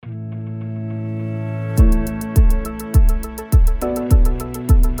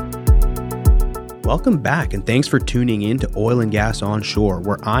Welcome back, and thanks for tuning in to Oil and Gas Onshore,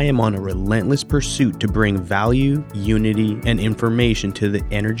 where I am on a relentless pursuit to bring value, unity, and information to the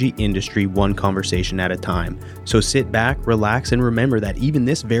energy industry one conversation at a time. So sit back, relax, and remember that even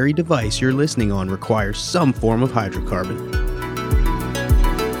this very device you're listening on requires some form of hydrocarbon.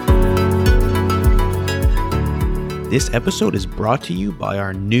 This episode is brought to you by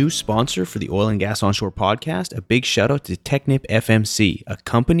our new sponsor for the Oil and Gas Onshore podcast. A big shout out to Technip FMC, a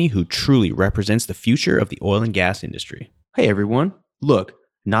company who truly represents the future of the oil and gas industry. Hey everyone, look,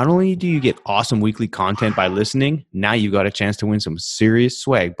 not only do you get awesome weekly content by listening, now you've got a chance to win some serious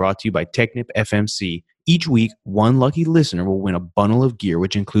swag brought to you by Technip FMC. Each week, one lucky listener will win a bundle of gear,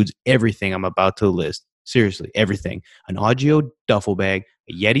 which includes everything I'm about to list. Seriously, everything. An Audio duffel bag,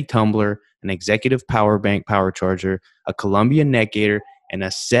 a Yeti tumbler, an executive power bank power charger, a Columbia neck gaiter, and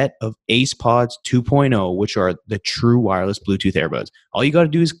a set of Ace Pods 2.0, which are the true wireless Bluetooth earbuds. All you got to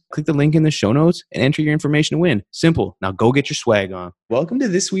do is click the link in the show notes and enter your information to win. Simple. Now go get your swag on. Welcome to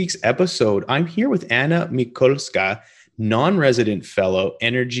this week's episode. I'm here with Anna Mikulska, non-resident fellow,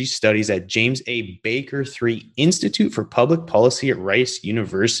 energy studies at James A. Baker III Institute for Public Policy at Rice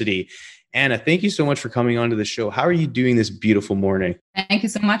University. Anna, thank you so much for coming on to the show. How are you doing this beautiful morning? Thank you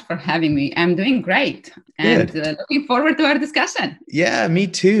so much for having me. I'm doing great and looking forward to our discussion. Yeah, me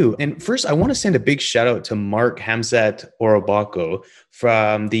too. And first, I want to send a big shout out to Mark Hamzat Orobako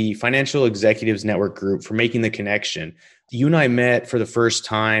from the Financial Executives Network Group for making the connection. You and I met for the first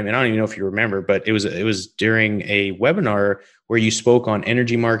time, and I don't even know if you remember, but it was during a webinar where you spoke on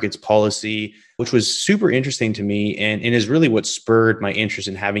energy markets policy, which was super interesting to me and is really what spurred my interest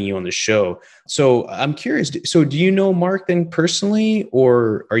in having you on the show. So I'm curious, so do you know Mark then personally,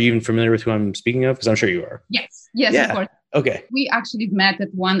 or are you even familiar with who I'm speaking of? Because I'm sure you are. Yes, yeah. Of course. Okay. We actually met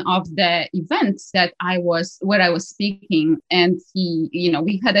at one of the events that where I was speaking, and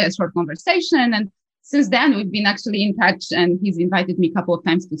we had a short conversation, and since then we've been actually in touch, and he's invited me a couple of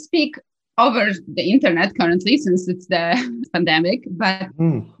times to speak over the internet currently since it's the pandemic, but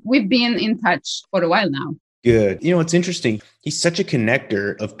we've been in touch for a while now. Good. You know, it's interesting. He's such a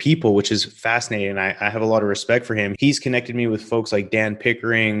connector of people, which is fascinating. I have a lot of respect for him. He's connected me with folks like Dan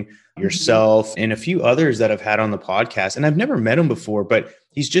Pickering, yourself, and a few others that I've had on the podcast. And I've never met him before, but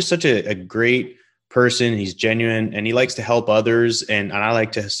he's just such a great person. He's genuine and he likes to help others. And I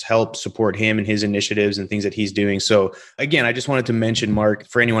like to help support him and his initiatives and things that he's doing. So again, I just wanted to mention Mark.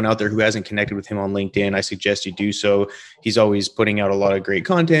 For anyone out there who hasn't connected with him on LinkedIn, I suggest you do so. He's always putting out a lot of great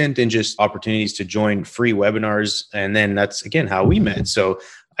content and just opportunities to join free webinars. And then that's, again, how we met. So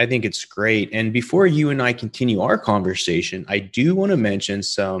I think it's great. And before you and I continue our conversation, I do want to mention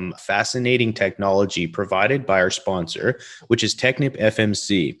some fascinating technology provided by our sponsor, which is Technip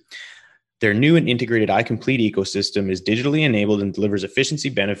FMC. Their new and integrated iComplete ecosystem is digitally enabled and delivers efficiency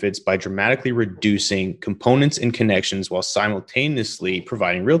benefits by dramatically reducing components and connections while simultaneously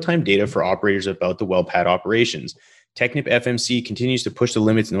providing real-time data for operators about the well pad operations. Technip FMC continues to push the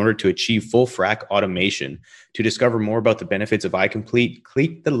limits in order to achieve full frac automation. To discover more about the benefits of iComplete,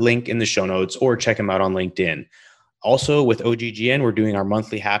 click the link in the show notes or check them out on LinkedIn. Also, with OGGN, we're doing our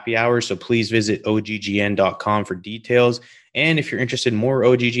monthly happy hour, so please visit oggn.com for details. And if you're interested in more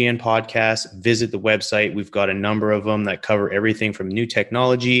OGGN podcasts, visit the website. We've got a number of them that cover everything from new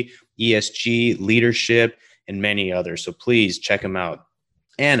technology, ESG, leadership, and many others. So please check them out.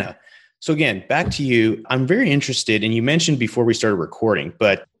 Anna, so again, back to you. I'm very interested, and you mentioned before we started recording,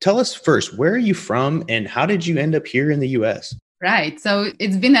 but tell us first, where are you from and how did you end up here in the US? Right. So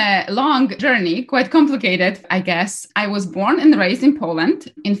it's been a long journey, quite complicated, I guess. I was born and raised in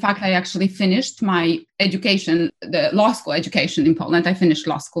Poland. In fact, I actually finished my education, the law school education in Poland. I finished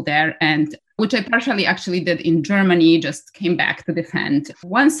law school there, and which I partially actually did in Germany, just came back to defend.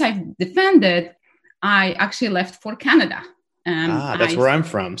 Once I defended, I actually left for Canada. That's where I'm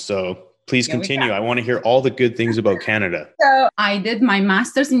from. So please continue. I want to hear all the good things about Canada. So I did my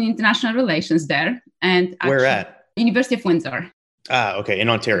master's in international relations there. And where at? University of Windsor. Okay, in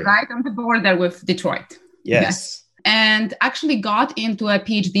Ontario. Right on the border with Detroit. Yes. And actually got into a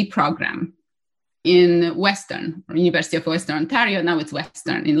PhD program in University of Western Ontario. Now it's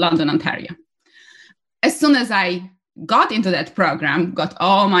Western, in London, Ontario. As soon as I got into that program, got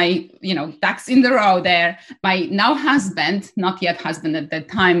all my, ducks in the row there, my now husband, not yet husband at that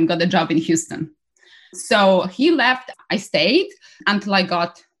time, got a job in Houston. So he left. I stayed until I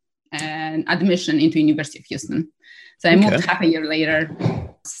got an admission into University of Houston. So I moved half a year later,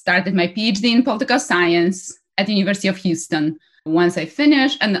 started my PhD in political science at the University of Houston. Once I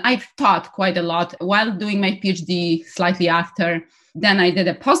finished, and I've taught quite a lot while doing my PhD slightly after, then I did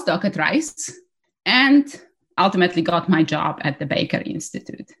a postdoc at Rice and ultimately got my job at the Baker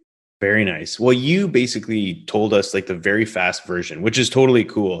Institute. Very nice. Well, you basically told us like the very fast version, which is totally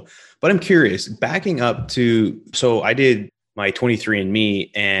cool. But I'm curious, backing up to, so I did my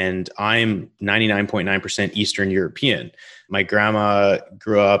 23andMe and I'm 99.9% Eastern European. My grandma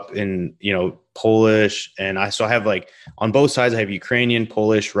grew up in, Polish. And I have like on both sides, I have Ukrainian,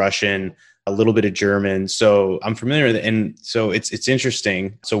 Polish, Russian, a little bit of German. So I'm familiar with it. And so it's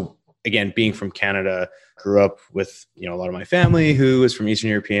interesting. So again, being from Canada, grew up with, a lot of my family who is from Eastern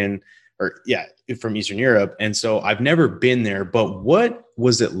Europe. And so I've never been there, but what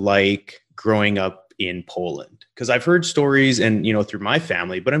was it like growing up in Poland? Because I've heard stories and, through my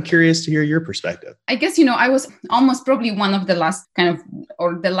family, but I'm curious to hear your perspective. I guess, I was almost probably one of the last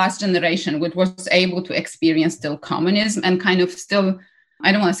the last generation which was able to experience still communism and kind of still,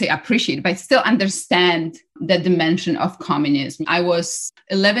 I don't want to say appreciate, but still understand the dimension of communism. I was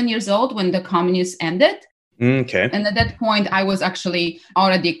 11 years old when the communism ended. Okay. And at that point, I was actually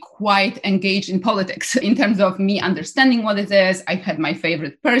already quite engaged in politics in terms of me understanding what it is. I had my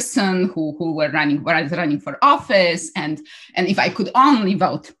favorite person who was running for office, and if I could only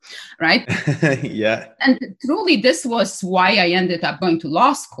vote, right? Yeah. And truly, this was why I ended up going to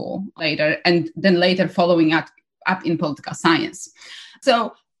law school later, and then later following up in political science.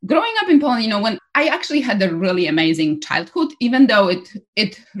 So growing up in Poland, when I actually had a really amazing childhood, even though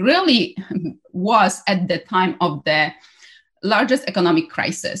it really was at the time of the largest economic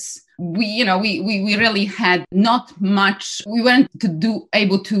crisis. We really had not much. We weren't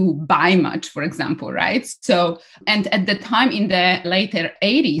able to buy much, for example, right? So, and at the time in the later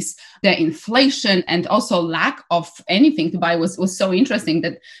 80s, the inflation and also lack of anything to buy was so interesting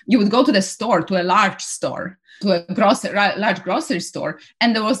that you would go to the store, to a large store, to a large grocery store,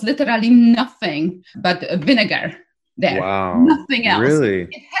 and there was literally nothing but vinegar there. Wow. Nothing else. Really?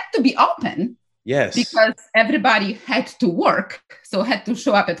 It had to be open. Yes. Because everybody had to work, so had to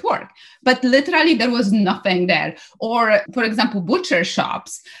show up at work. But literally there was nothing there. Or, for example, butcher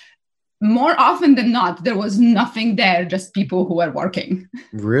shops. More often than not, there was nothing there, just people who were working.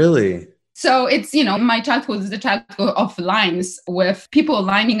 Really? So it's, my childhood is the childhood of lines with people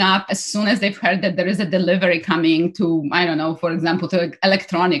lining up as soon as they've heard that there is a delivery coming to, I don't know, for example, to an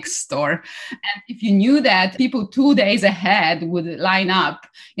electronics store. And if you knew that, people 2 days ahead would line up,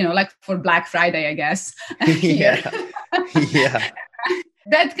 like for Black Friday, I guess. Yeah. Yeah.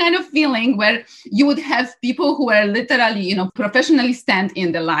 That kind of feeling where you would have people who were literally, professionally stand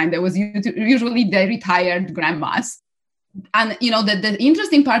in the line. There was usually the retired grandmas. And, the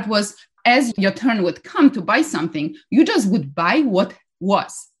interesting part was, as your turn would come to buy something, you just would buy what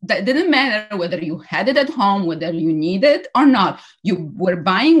was. That didn't matter whether you had it at home, whether you need it or not. You were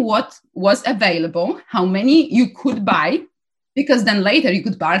buying what was available, how many you could buy, because then later you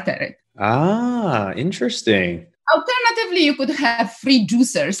could barter it. Ah, interesting. Alternatively, you could have free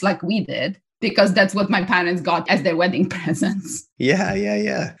juicers like we did, because that's what my parents got as their wedding presents.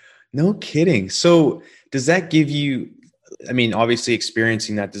 Yeah. No kidding. So does that give you, obviously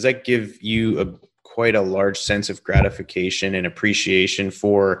experiencing that, does that give you quite a large sense of gratification and appreciation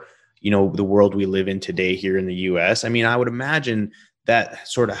for, the world we live in today here in the US? I would imagine that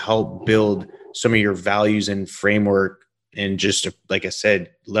sort of helped build some of your values and framework and just, like I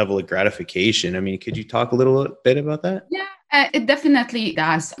said, level of gratification. Could you talk a little bit about that? Yeah, it definitely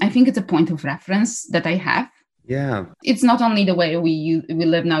does. I think it's a point of reference that I have. Yeah. It's not only the way we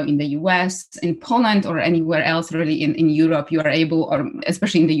live now in the US, in Poland, or anywhere else really in Europe, you are able, or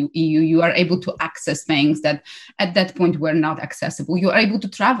especially in the EU, you are able to access things that at that point were not accessible. You are able to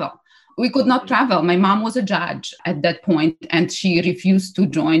travel. We could not travel. My mom was a judge at that point, and she refused to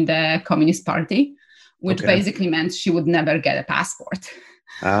join the Communist Party, which basically meant she would never get a passport.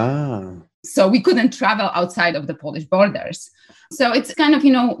 Ah. So we couldn't travel outside of the Polish borders. So it's kind of,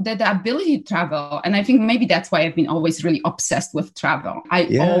 the ability to travel. And I think maybe that's why I've been always really obsessed with travel. I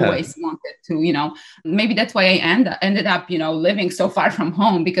always wanted to, maybe that's why I ended up, living so far from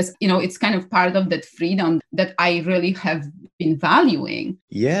home, because, it's kind of part of that freedom that I really have been valuing.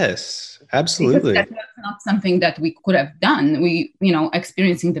 Yes, absolutely. Because that's not something that we could have done. We,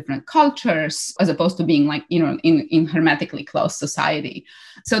 experiencing different cultures as opposed to being like, in hermetically closed society.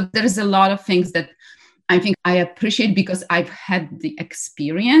 So there's a lot of things that I think I appreciate because I've had the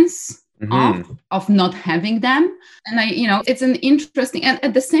experience of not having them. And it's an interesting, and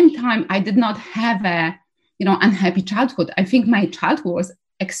at the same time, I did not have a, unhappy childhood. I think my childhood was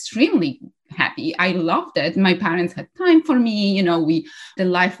extremely happy. I loved it. My parents had time for me. The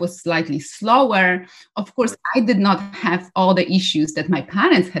life was slightly slower. Of course, I did not have all the issues that my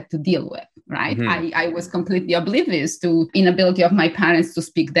parents had to deal with, right? I was completely oblivious to inability of my parents to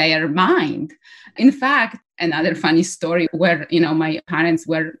speak their mind. In fact, another funny story where, my parents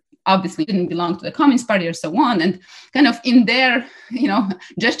were obviously didn't belong to the Communist Party or so on. And kind of in their,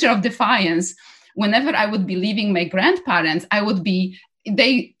 gesture of defiance, whenever I would be leaving my grandparents,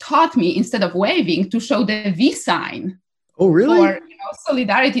 they taught me, instead of waving, to show the V sign. Oh, really? For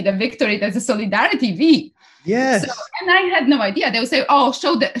solidarity, the victory, there's a solidarity V. Yes. And I had no idea. They would say, "Oh,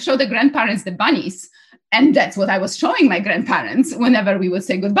 show the grandparents the bunnies." And that's what I was showing my grandparents whenever we would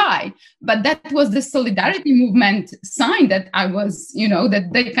say goodbye. But that was the solidarity movement sign that I was, that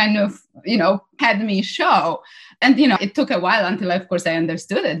they kind of, had me show. And, it took a while until, of course, I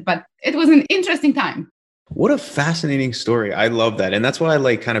understood it. But it was an interesting time. What a fascinating story. I love that. And that's why I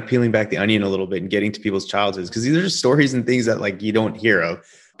like kind of peeling back the onion a little bit and getting to people's childhoods, because these are just stories and things that like you don't hear of.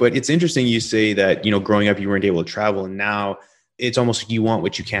 But it's interesting you say that, growing up, you weren't able to travel. And now it's almost like you want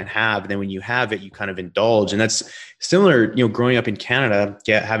what you can't have. And then when you have it, you kind of indulge. And that's similar, growing up in Canada,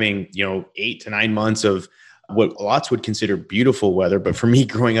 having, 8 to 9 months of what lots would consider beautiful weather. But for me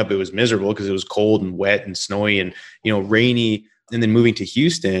growing up, it was miserable because it was cold and wet and snowy and, rainy. And then moving to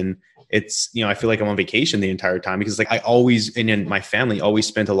Houston, it's, I feel like I'm on vacation the entire time, because like I always, and then my family always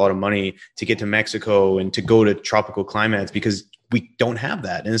spent a lot of money to get to Mexico and to go to tropical climates, because we don't have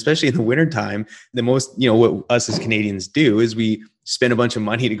that. And especially in the wintertime, the most, what us as Canadians do is we spend a bunch of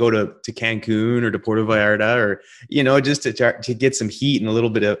money to go to Cancun or to Puerto Vallarta, or, just to get some heat and a little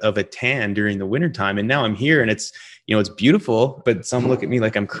bit of a tan during the wintertime. And now I'm here and it's, it's beautiful, but some look at me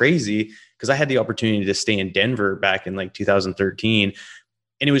like I'm crazy, because I had the opportunity to stay in Denver back in like 2013.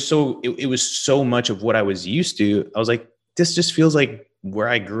 And it was so much of what I was used to. I was like, this just feels like where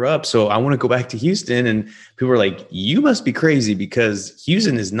I grew up. So I want to go back to Houston. And people were like, you must be crazy because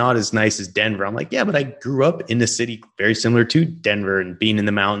Houston is not as nice as Denver. I'm like, yeah, but I grew up in a city very similar to Denver and being in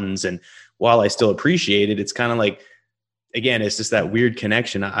the mountains. And while I still appreciate it, it's kind of like, again, it's just that weird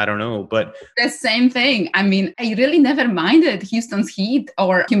connection. I don't know, but the same thing. I mean, I really never minded Houston's heat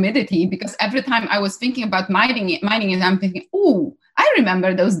or humidity, because every time I was thinking about mining it, I'm thinking, ooh, I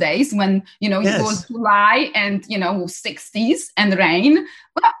remember those days when, It was July and, 60s and rain.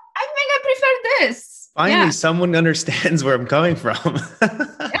 Well, I think I prefer this. Finally, someone understands where I'm coming from.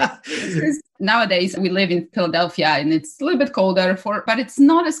 Nowadays, we live in Philadelphia and it's a little bit colder, but it's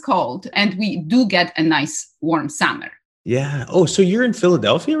not as cold. And we do get a nice warm summer. Yeah. Oh, so you're in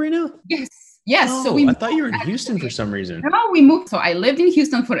Philadelphia right now? Yes. Oh, so I thought you were in Houston for some reason. No, we moved. So I lived in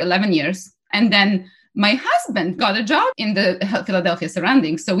Houston for 11 years. And then my husband got a job in the Philadelphia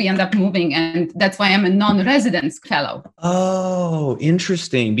surroundings. So we ended up moving. And that's why I'm a non-residence fellow. Oh,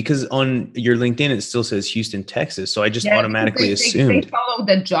 interesting. Because on your LinkedIn, it still says Houston, Texas. So I just automatically assumed. They follow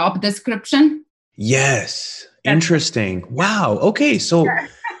the job description. Yes. Interesting. Wow. Okay. So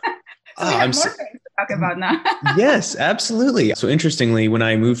I'm talk about now. Yes, absolutely. So interestingly, when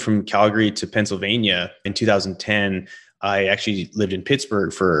I moved from Calgary to Pennsylvania in 2010, I actually lived in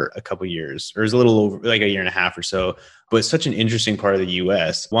Pittsburgh for a couple of years, or it was a little over like a year and a half or so. But it's such an interesting part of the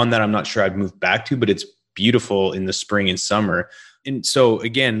US, one that I'm not sure I'd move back to, but it's beautiful in the spring and summer. And so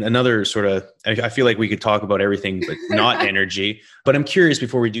again, another sort of, I feel like we could talk about everything, but not energy. But I'm curious,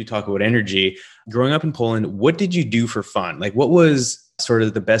 before we do talk about energy, growing up in Poland, what did you do for fun? Like, what was sort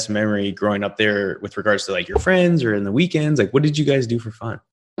of the best memory growing up there with regards to like your friends or in the weekends? Like, what did you guys do for fun?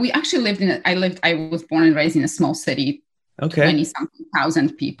 We actually I was born and raised in a small city. Okay. 20-something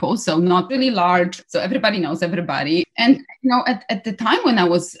thousand people. So not really large. So everybody knows everybody. And, at the time when I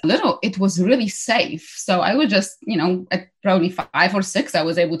was little, it was really safe. So I would just, at probably 5 or 6, I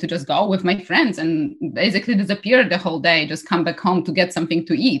was able to just go with my friends and basically disappear the whole day, just come back home to get something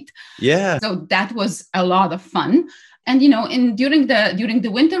to eat. Yeah. So that was a lot of fun. And, during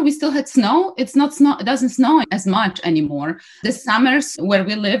the winter, we still had snow. It doesn't snow as much anymore. The summers where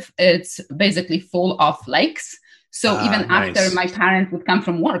we live, it's basically full of lakes. So even after my parents would come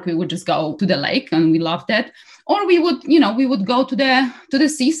from work, we would just go to the lake, and we loved it. Or we would go to the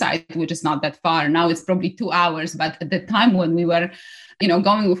seaside, which is not that far. Now it's probably 2 hours. But at the time when we were,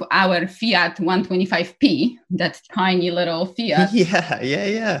 going with our Fiat 125P, that tiny little Fiat.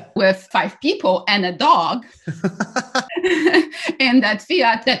 Yeah. With 5 people and a dog. And that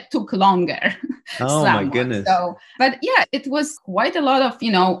Fiat, that took longer. Oh my goodness. So, but yeah, it was quite a lot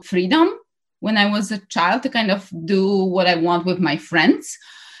of, freedom when I was a child to kind of do what I want with my friends.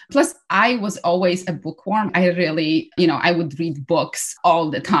 Plus, I was always a bookworm. I really, I would read books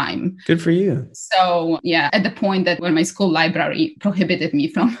all the time. Good for you. So yeah, at the point that when my school library prohibited me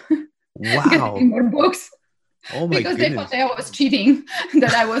from getting more books. Oh my because goodness. they thought I was cheating,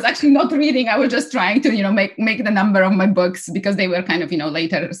 that I was actually not reading. I was just trying to, make the number of my books, because they were kind of,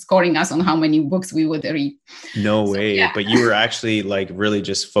 later scoring us on how many books we would read. No way. Yeah. But you were actually like really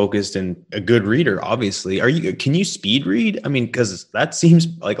just focused and a good reader, obviously. Can you speed read? I mean, because that seems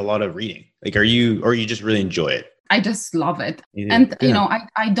like a lot of reading. Like, or you just really enjoy it? I just love it. Yeah. And, Yeah.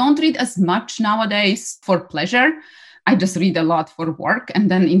 I don't read as much nowadays for pleasure. I just read a lot for work. And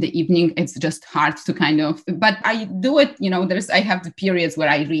then in the evening, it's just hard to but I do it, I have the periods where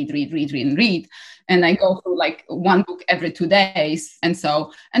I read. And I go through like one book every 2 days. And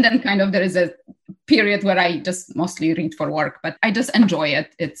then there is a period where I just mostly read for work, but I just enjoy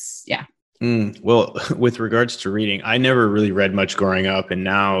it. It's, yeah. Well, with regards to reading, I never really read much growing up, and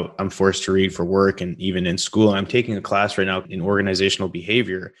now I'm forced to read for work and even in school. I'm taking a class right now in organizational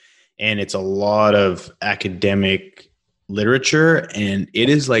behavior, and it's a lot of academic literature, and it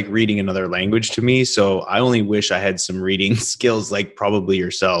is like reading another language to me. So I only wish I had some reading skills like probably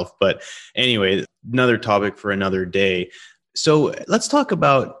yourself. But anyway, another topic for another day. So let's talk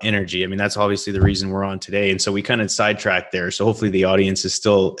about energy. I mean, that's obviously the reason we're on today. And so we kind of sidetracked there. So hopefully the audience is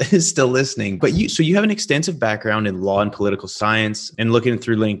still listening. But you have an extensive background in law and political science. And looking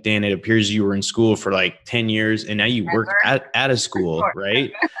through LinkedIn, it appears you were in school for like 10 years and now you work at a school,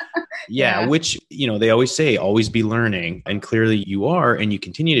 right? Yeah, which, they always say, always be learning. And clearly you are, and you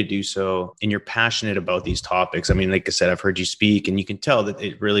continue to do so. And you're passionate about these topics. I mean, like I said, I've heard you speak, and you can tell that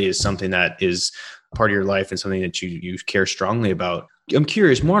it really is something that is part of your life and something that you care strongly about. I'm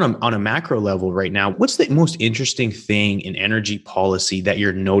curious, more on a macro level right now, what's the most interesting thing in energy policy that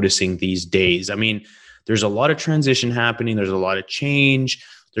you're noticing these days? I mean, there's a lot of transition happening. There's a lot of change.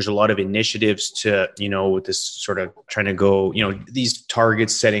 There's a lot of initiatives to, with this sort of trying to go, these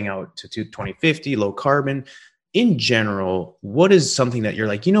targets setting out to 2050, low carbon. In general, what is something that you're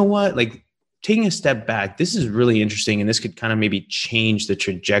like, like, taking a step back, this is really interesting, and this could kind of maybe change the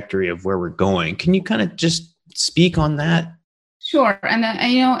trajectory of where we're going. Can you kind of just speak on that? Sure. And,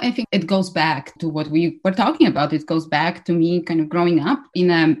 I think it goes back to what we were talking about. It goes back to me kind of growing up in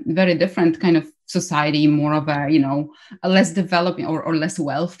a very different kind of society, more of a, a less developing or less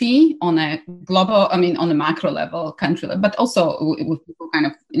wealthy on a global, on a macro level, country level, but also with people kind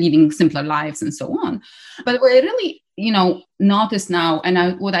of living simpler lives and so on. But what I really, notice now,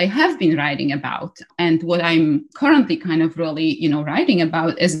 and what I have been writing about, and what I'm currently kind of really, writing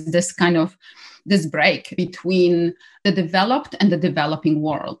about, is this break between the developed and the developing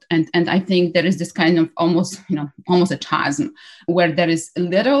world. And I think there is this kind of almost a chasm where there is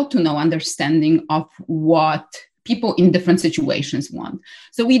little to no understanding of what people in different situations want.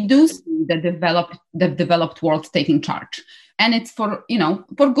 So we do see the developed world taking charge. And it's for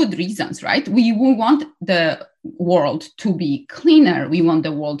good reasons, right? We want the world to be cleaner. We want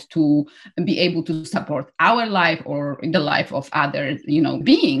the world to be able to support our life or the life of other,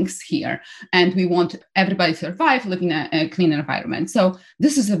 beings here. And we want everybody to survive, live in a cleaner environment. So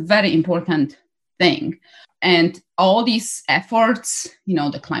this is a very important thing. And all these efforts,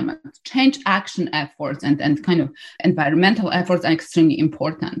 the climate change action efforts and kind of environmental efforts are extremely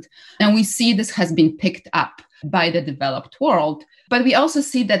important. And we see this has been picked up by the developed world, but we also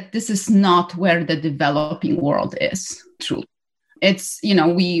see that this is not where the developing world is truly. It's,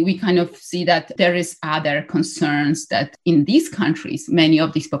 we kind of see that there is other concerns that in these countries, many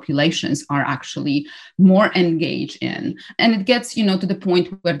of these populations are actually more engaged in. And it gets, to the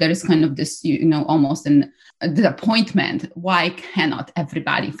point where there is kind of this, almost an disappointment. Why cannot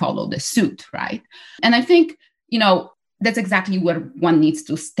everybody follow the suit, right? And I think, that's exactly where one needs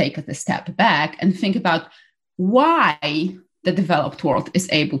to take a step back and think about why the developed world is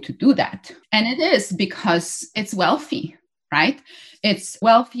able to do that. And it is because it's wealthy, right? It's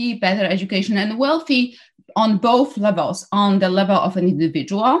wealthy, better education, and wealthy on both levels, on the level of an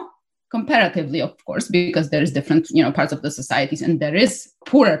individual, comparatively, of course, because there is different, parts of the societies, and there is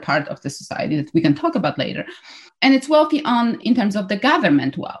poorer part of the society that we can talk about later. And it's wealthy in terms of the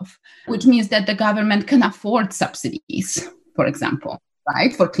government wealth, which means that the government can afford subsidies, for example,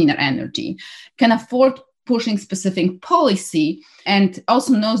 right, for cleaner energy, can afford pushing specific policy, and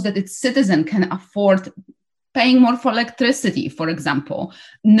also knows that its citizen can afford paying more for electricity, for example,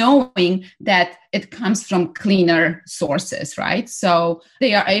 knowing that it comes from cleaner sources, right? So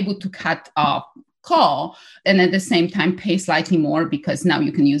they are able to cut off coal and at the same time pay slightly more because now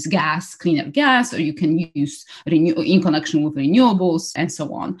you can use cleaner gas, or you can use in connection with renewables and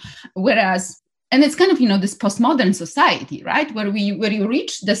so on. And it's kind of, this postmodern society, right? Where you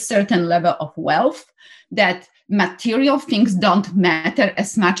reach this certain level of wealth that material things don't matter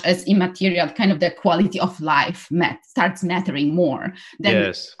as much as immaterial, kind of the quality of life starts mattering more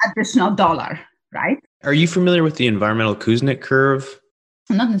than additional dollar, right? Are you familiar with the environmental Kuznets curve?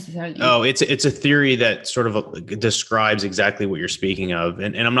 Not necessarily. Oh, it's a theory that sort of describes exactly what you're speaking of.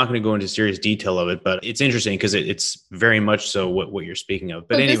 And I'm not going to go into serious detail of it, but it's interesting because it's very much so what you're speaking of.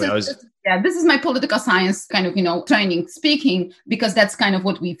 But So anyway, this is my political science kind of, training speaking, because that's kind of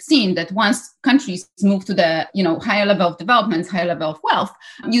what we've seen, that once countries move to the, higher level of development, higher level of wealth,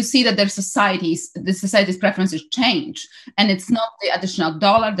 you see that the society's preferences change. And it's not the additional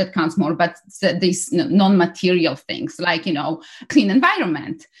dollar that counts more, but these non-material things like, clean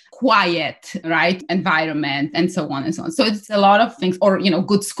environment, quiet, right, environment, and so on and so on. So it's a lot of things, or,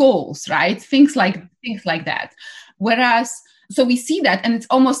 good schools, right? Things like that. Whereas, so we see that, and it's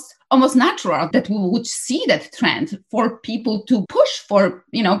almost natural that we would see that trend for people to push for,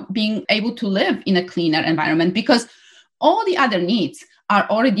 being able to live in a cleaner environment, because all the other needs are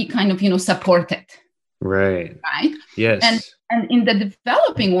already kind of, supported. Right. Right. Yes. And in the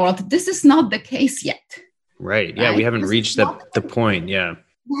developing world, this is not the case yet. Right. Yeah. Right? We haven't reached the point. Yeah.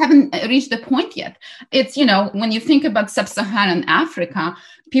 We haven't reached the point yet. It's, when you think about sub-Saharan Africa,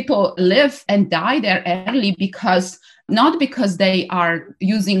 people live and die there early not because they are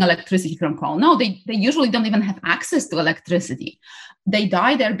using electricity from coal. No, they usually don't even have access to electricity. They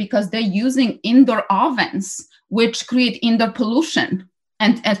die there because they're using indoor ovens, which create indoor pollution.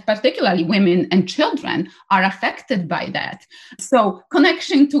 And particularly women and children are affected by that. So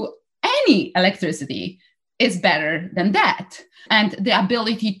connection to any electricity is better than that. And the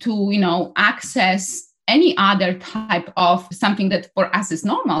ability to, access any other type of something that for us is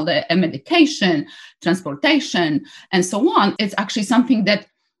normal, the medication, transportation, and so on, it's actually something that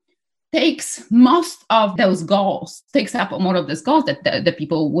takes most of those goals, takes up more of those goals that the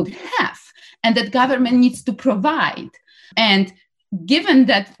people would have, and that government needs to provide. And given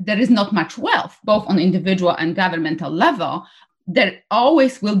that there is not much wealth, both on individual and governmental level, there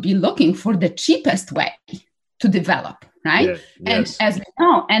always will be looking for the cheapest way to develop, right? Yes. And as we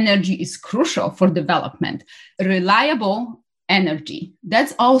know, energy is crucial for development. Reliable energy,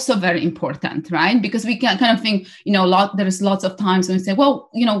 that's also very important, right? Because we can kind of think, there's lots of times when we say,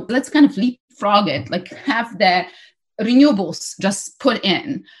 well, let's kind of leapfrog it, like have the renewables just put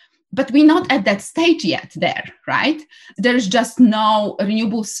in. But we're not at that stage yet there, right? There's just no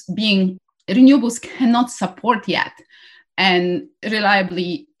renewables cannot support yet and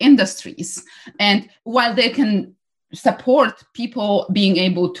reliably industries. And while they can support people being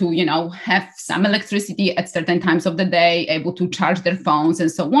able to, have some electricity at certain times of the day, able to charge their phones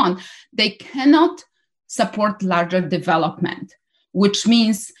and so on, they cannot support larger development, which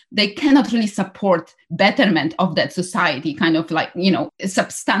means they cannot really support betterment of that society, kind of like, a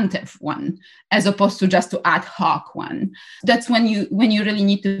substantive one, as opposed to just to ad hoc one. That's when you really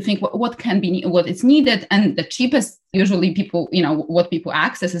need to think what is needed. And the cheapest, usually people, what people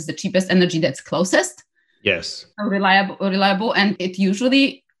access is the cheapest energy that's closest. Yes. Reliable. And it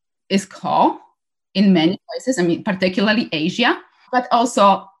usually is coal in many places. I mean, particularly Asia, but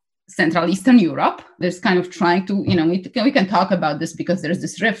also Central Eastern Europe. There's kind of trying to, we can talk about this because there's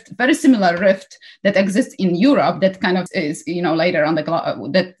this rift, very similar rift that exists in Europe that kind of is, later on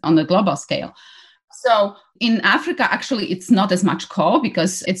the global scale. So in Africa, actually, it's not as much coal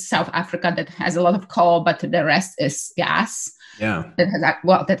because it's South Africa that has a lot of coal, but the rest is gas. Yeah.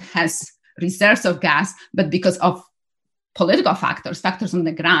 That has reserves of gas, but because of political factors on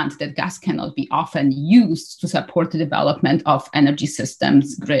the ground, that gas cannot be often used to support the development of energy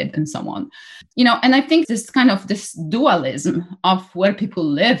systems, grid, and so on. And I think this dualism of where people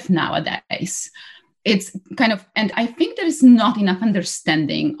live nowadays, it's kind of, and I think there is not enough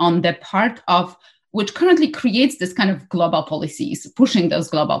understanding on the part of which currently creates this kind of global policies, pushing those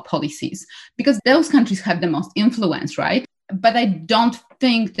global policies, because those countries have the most influence, right? But I don't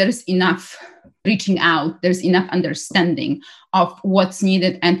think there's enough reaching out, there's enough understanding of what's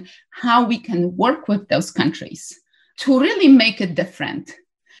needed and how we can work with those countries to really make it different,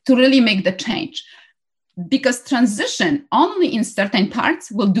 to really make the change. Because transition only in certain parts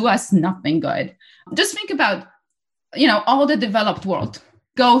will do us nothing good. Just think about, all the developed world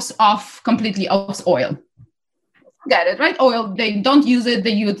goes off completely off oil. Get it, right? Oil, they don't use it,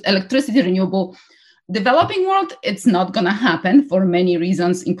 they use electricity, renewable. Developing world, it's not going to happen for many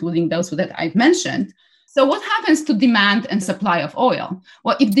reasons, including those that I've mentioned. So what happens to demand and supply of oil?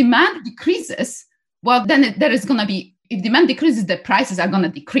 Well, if demand decreases, then if demand decreases, the prices are going to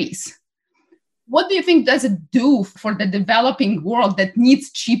decrease. What do you think does it do for the developing world that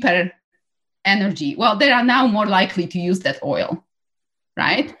needs cheaper energy? Well, they are now more likely to use that oil,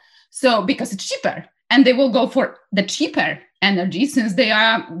 right? So because it's cheaper, and they will go for the cheaper energy since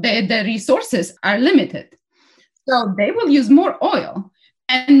the resources are limited. So they will use more oil.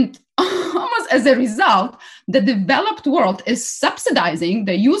 And almost as a result, the developed world is subsidizing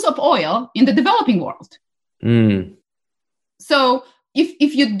the use of oil in the developing world. So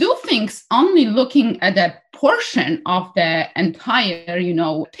if you do things only looking at a portion of the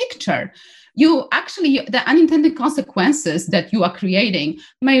entire, picture, you actually, the unintended consequences that you are creating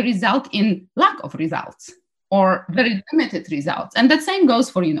may result in lack of results or very limited results. And the same goes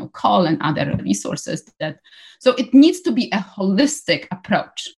for, coal and other resources. So it needs to be a holistic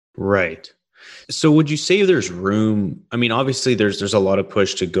approach. Right. So would you say there's room? I mean, obviously there's a lot of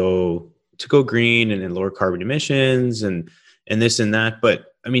push to go green and lower carbon emissions and this and that. But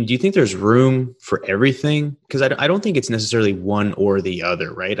I mean, do you think there's room for everything? Because I don't think it's necessarily one or the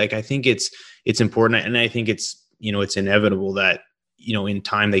other, right? Like, I think it's important. And I think it's, it's inevitable that, in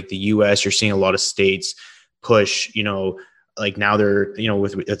time, like the US, you're seeing a lot of states push, like now they're,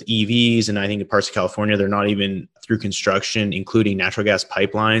 with EVs, and I think in parts of California, they're not even through construction, including natural gas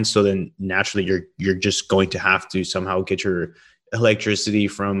pipelines. So then naturally you're just going to have to somehow get your electricity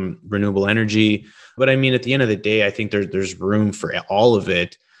from renewable energy. But I mean, at the end of the day, I think there's room for all of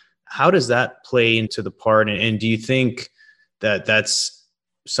it. How does that play into the part? And do you think that that's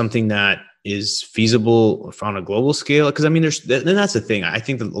something that is feasible on a global scale? Because I mean, then that's the thing. I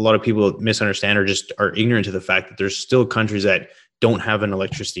think that a lot of people misunderstand or just are ignorant to the fact that there's still countries that don't have an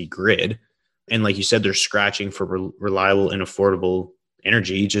electricity grid. And like you said, they're scratching for reliable and affordable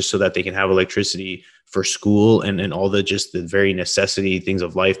energy just so that they can have electricity for school and all the very necessity things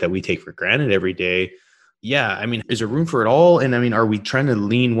of life that we take for granted every day. Yeah. I mean, is there room for it all? And I mean, are we trying to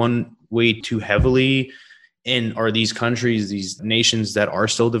lean one way too heavily? And are these countries, these nations that are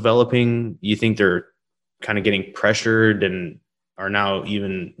still developing, you think they're kind of getting pressured and are now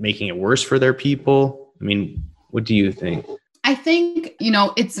even making it worse for their people? I mean, what do you think? I think,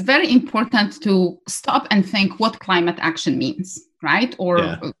 it's very important to stop and think what climate action means, right?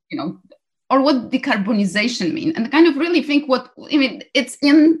 Or, or what decarbonization means, and kind of really think it's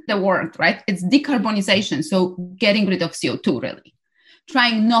in the word, right? It's decarbonization. So getting rid of CO2, really,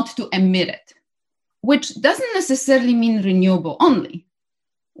 trying not to emit it, which doesn't necessarily mean renewable only.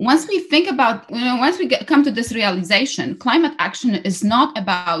 Once we think about, once we come to this realization, climate action is not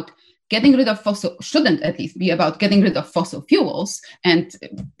about getting rid of shouldn't at least be about getting rid of fossil fuels and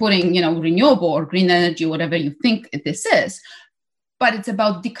putting, renewable or green energy, whatever you think this is, but it's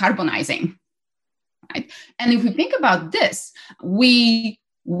about decarbonizing, right? And if we think about this, we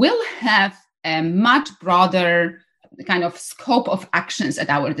will have a much broader kind of scope of actions at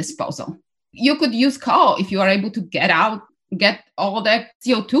our disposal. You could use coal if you are able to get all the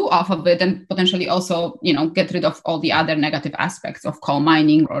CO2 off of it and potentially also, get rid of all the other negative aspects of coal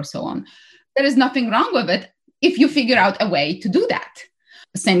mining or so on. There is nothing wrong with it if you figure out a way to do that.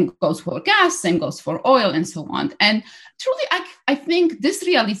 Same goes for gas, same goes for oil and so on. And truly, I think this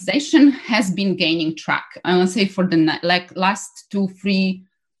realization has been gaining track, I would say, for the last 2, 3,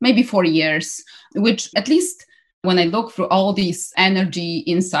 maybe 4 years, which at least when I look through all these energy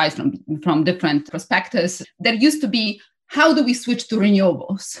insights from different perspectives, there used to be, how do we switch to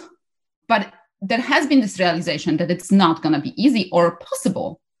renewables? But there has been this realization that it's not going to be easy or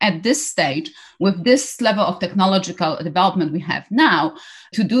possible at this stage with this level of technological development we have now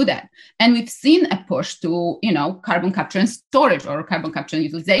to do that. And we've seen a push to, carbon capture and storage, or carbon capture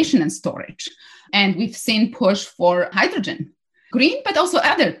utilization and storage. And we've seen push for hydrogen, green, but also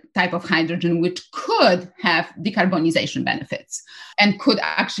other type of hydrogen, which could have decarbonization benefits and could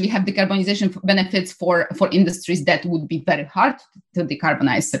actually have decarbonization benefits for industries that would be very hard to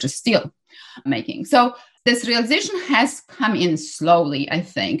decarbonize, such as steel making. So this realization has come in slowly, I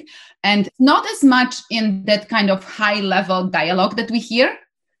think, and not as much in that kind of high level dialogue that we hear,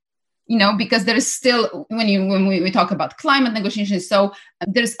 because there is still, when we talk about climate negotiations, so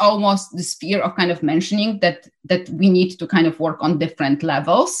there's almost this fear of kind of mentioning that we need to kind of work on different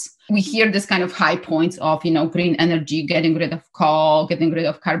levels. We hear this kind of high points of, green energy, getting rid of coal, getting rid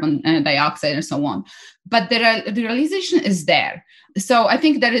of carbon dioxide and so on. But the realization is there. So I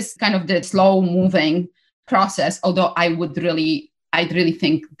think there is kind of the slow moving process, although I'd really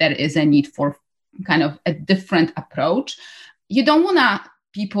think there is a need for kind of a different approach. You don't want to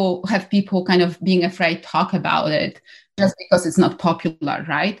have people kind of being afraid to talk about it just because it's not popular,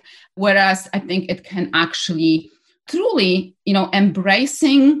 right? Whereas I think it can actually truly,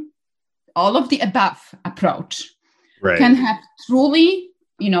 embracing all of the above approach can have truly,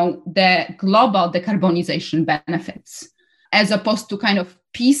 the global decarbonization benefits, as opposed to kind of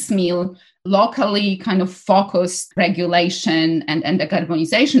piecemeal, locally kind of focused regulation and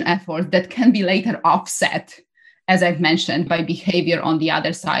decarbonization efforts that can be later offset, as I've mentioned, by behavior on the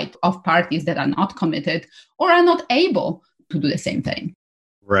other side of parties that are not committed or are not able to do the same thing.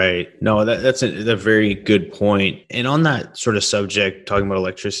 Right. No, that's a very good point. And on that sort of subject, talking about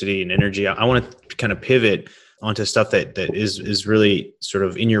electricity and energy, I want to kind of pivot onto stuff that is really sort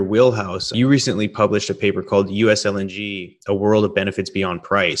of in your wheelhouse. You recently published a paper called US LNG, A World of Benefits Beyond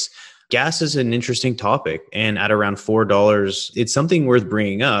Price. Gas is an interesting topic, and at around $4, it's something worth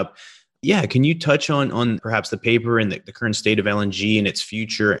bringing up. Yeah, can you touch on perhaps the paper and the current state of LNG and its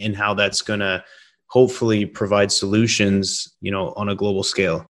future and how that's going to hopefully provide solutions, on a global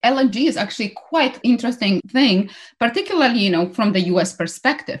scale? LNG is actually quite interesting thing, particularly, from the US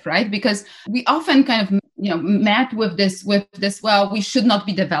perspective, right? Because we often kind of, met with this, well, we should not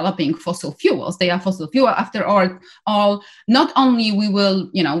be developing fossil fuels. They are fossil fuel after all. Not only we will,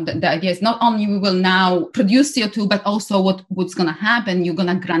 the idea is not only we will now produce CO2, but also what's going to happen, you're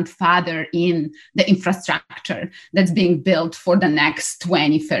going to grandfather in the infrastructure that's being built for the next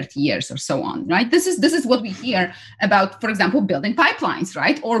 20, 30 years or so on, right? This is what we hear about, for example, building pipelines,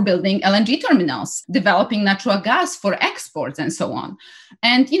 right? Or building LNG terminals, developing natural gas for exports and so on.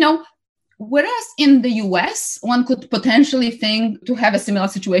 And, whereas in the US, one could potentially think to have a similar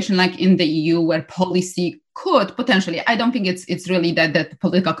situation like in the EU, where policy could potentially, I don't think it's really that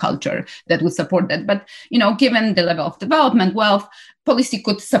political culture that would support that. But, given the level of development, wealth, policy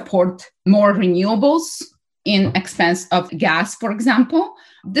could support more renewables in expense of gas, for example.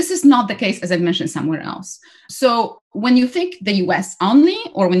 This is not the case, as I mentioned, somewhere else. So when you think the US only,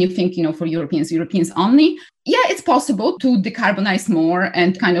 or when you think, for Europeans only, yeah, it's possible to decarbonize more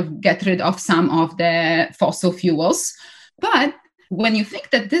and kind of get rid of some of the fossil fuels. But when you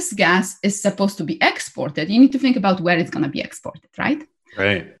think that this gas is supposed to be exported, you need to think about where it's going to be exported, right?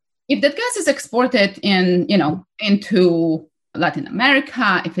 Right. If that gas is exported into Latin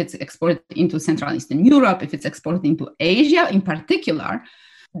America, if it's exported into Central and Eastern Europe, if it's exported into Asia in particular,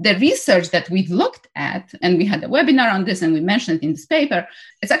 the research that we've looked at, and we had a webinar on this and we mentioned in this paper,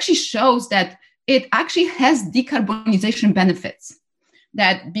 it actually shows that it actually has decarbonization benefits.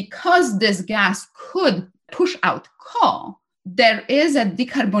 That because this gas could push out coal, there is a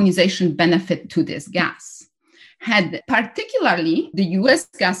decarbonization benefit to this gas. Particularly, the US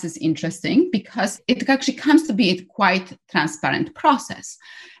gas is interesting because it actually comes to be a quite transparent process.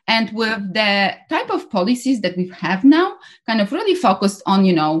 And with the type of policies that we have now, kind of really focused on,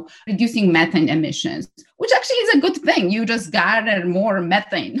 reducing methane emissions, which actually is a good thing. You just gather more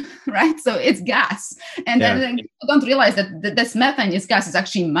methane, right? So it's gas. And then people don't realize that this methane is gas is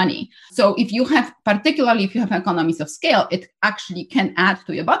actually money. So particularly if you have economies of scale, it actually can add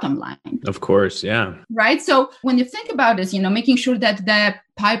to your bottom line. Of course, yeah. Right? So when you think about this, making sure that the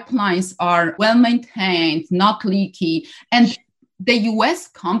pipelines are well maintained, not leaky, and the US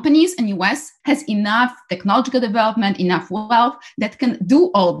companies and US has enough technological development, enough wealth that can do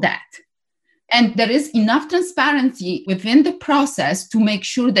all that. And there is enough transparency within the process to make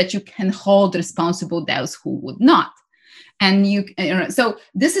sure that you can hold responsible those who would not. And so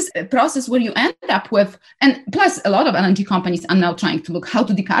this is a process where you end up with, and plus a lot of LNG companies are now trying to look how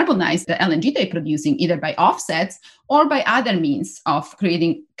to decarbonize the LNG they're producing, either by offsets or by other means of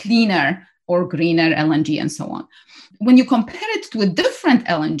creating cleaner or greener LNG and so on. When you compare it to a different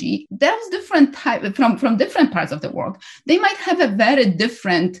LNG, there's different type from different parts of the world. They might have a very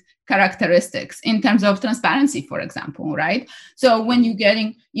different characteristics in terms of transparency, for example, right? So when you're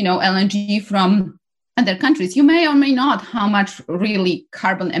getting, LNG from other countries, you may or may not how much really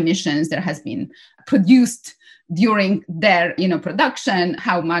carbon emissions there has been produced during their, production,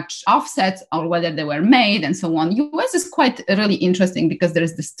 how much offsets or whether they were made and so on. US is quite really interesting because there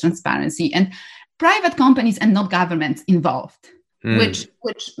is this transparency and private companies and not governments involved, which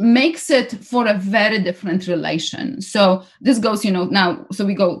makes it for a very different relation. So this goes, now, so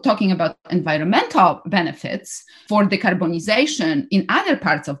we go talking about environmental benefits for decarbonization in other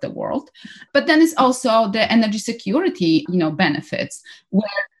parts of the world, but then it's also the energy security, benefits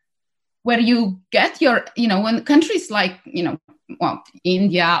where you get your, when countries like,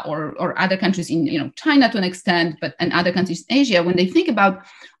 India or other countries in, China to an extent, and other countries in Asia, when they think about,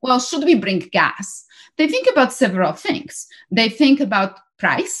 well, should we bring gas? They think about several things. They think about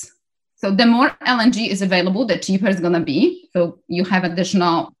price. So the more LNG is available, the cheaper it's going to be. So you have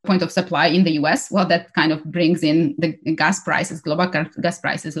additional point of supply in the US. Well, that kind of brings in the gas prices, global gas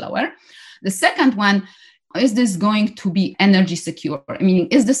prices lower. The second one, is this going to be energy secure? Meaning,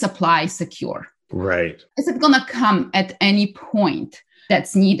 is the supply secure? Right. Is it going to come at any point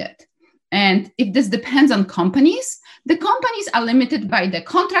that's needed? And if this depends on companies, the companies are limited by the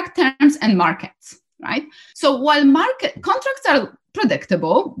contract terms and markets, right? So while market contracts are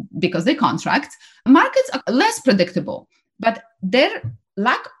predictable because they contract, markets are less predictable, but their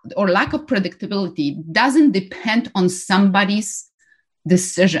lack of predictability doesn't depend on somebody's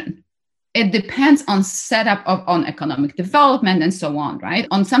decision. It depends on setup on economic development and so on, right?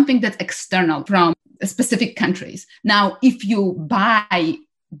 On something that's external from specific countries. Now, if you buy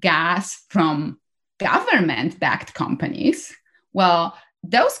gas from government-backed companies, well,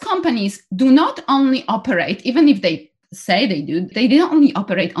 those companies do not only operate, even if they say they do, they don't only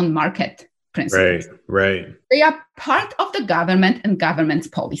operate on market principles. Right. They are part of the government and government's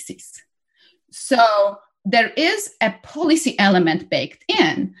policies. So there is a policy element baked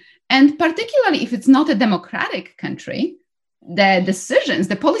in. And particularly if it's not a democratic country,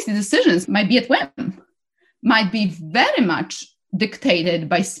 the policy decisions might be at whim, might be very much dictated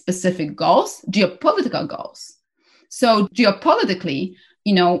by specific goals, geopolitical goals. So geopolitically,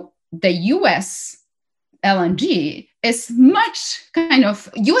 the US LNG is much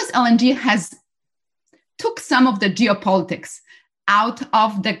US LNG has took some of the geopolitics out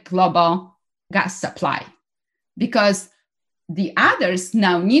of the global gas supply, because the others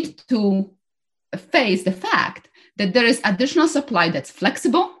now need to face the fact that there is additional supply that's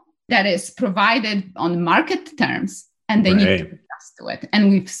flexible, that is provided on market terms, and they need to adjust to it. And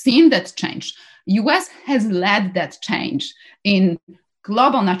we've seen that change. US has led that change in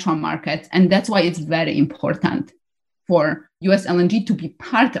global natural markets, and that's why it's very important for US LNG to be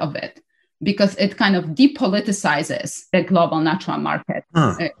part of it, because it kind of depoliticizes the global natural market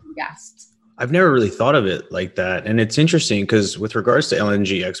gas. I've never really thought of it like that. And it's interesting because with regards to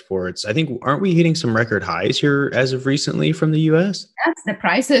LNG exports, I think, aren't we hitting some record highs here as of recently from the US? Yes, the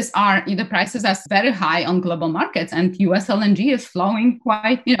prices are very high on global markets, and US LNG is flowing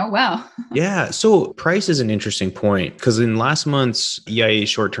quite, well. Yeah. So price is an interesting point, because in last month's EIA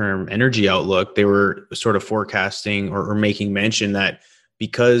short-term energy outlook, they were sort of forecasting or making mention that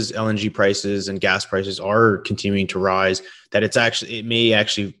because LNG prices and gas prices are continuing to rise, that it may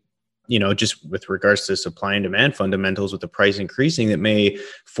actually, just with regards to supply and demand fundamentals, with the price increasing, that may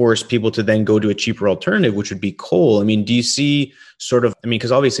force people to then go to a cheaper alternative, which would be coal. I mean, do you see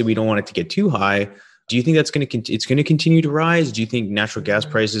because obviously we don't want it to get too high. Do you think that's going to continue to rise? Do you think natural gas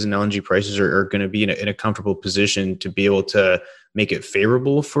prices and LNG prices are going to be in a comfortable position to be able to make it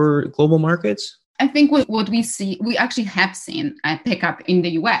favorable for global markets? I think what we actually have seen a pickup in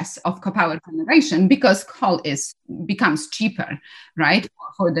the US of coal-powered generation, because coal becomes cheaper, right,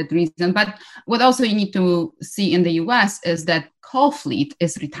 for that reason. But what also you need to see in the US is that coal fleet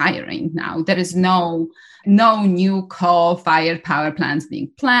is retiring now. There is no new coal-fired power plants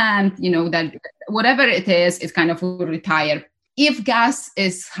being planned, that whatever it is kind of will retire. If gas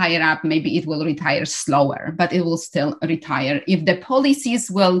is higher up, maybe it will retire slower, but it will still retire. If the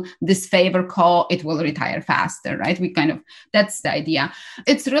policies will disfavor coal, it will retire faster, right? That's the idea.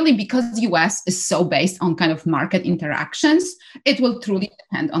 It's really because the US is so based on kind of market interactions, it will truly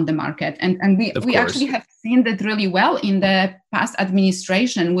depend on the market. And we actually have seen that really well in the past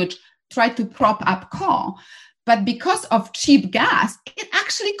administration, which tried to prop up coal. But because of cheap gas, it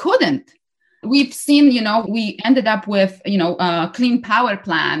actually couldn't. We've seen, we ended up with, a clean power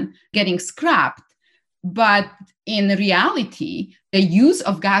plan getting scrapped. But in reality, the use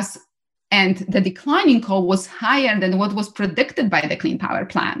of gas and the decline in coal was higher than what was predicted by the clean power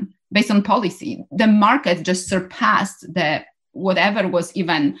plan based on policy. The market just surpassed whatever was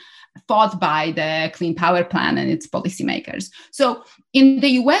even thought by the clean power plan and its policymakers. So in the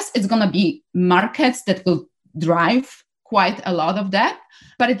US, it's going to be markets that will drive quite a lot of that,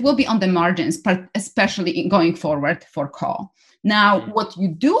 but it will be on the margins, especially going forward for coal. Now, what you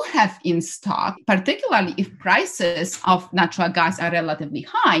do have in stock, particularly if prices of natural gas are relatively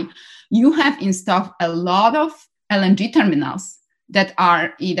high, you have in stock a lot of LNG terminals that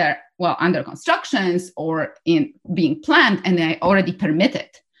are either, under constructions or in being planned, and they're already permitted.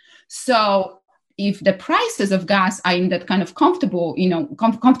 So if the prices of gas are in that kind of comfortable,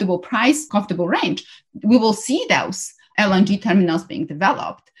 comfortable price, comfortable range, we will see those LNG terminals being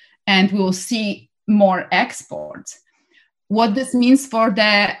developed, and we will see more exports. What this means for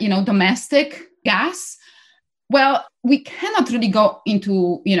the domestic gas? Well, we cannot really go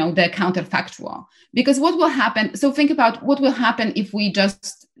into the counterfactual, because what will happen? So think about what will happen if we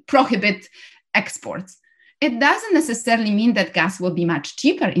just prohibit exports. It doesn't necessarily mean that gas will be much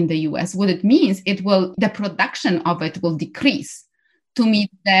cheaper in the US. What it means, the production of it will decrease to meet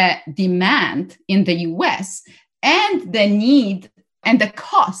the demand in the US and the need and the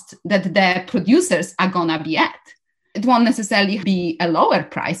cost that the producers are going to be at. It won't necessarily be a lower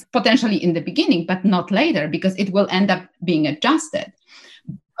price, potentially in the beginning, but not later, because it will end up being adjusted.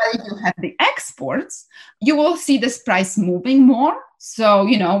 But if you have the exports, you will see this price moving more. So,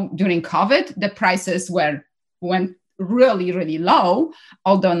 during COVID, the prices went really, really low,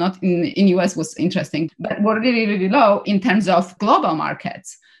 although not in US was interesting, but were really, really low in terms of global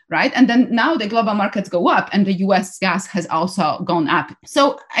markets, right? And then now the global markets go up and the US gas has also gone up.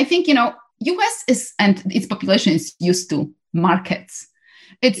 So I think, US is, and its population is used to markets.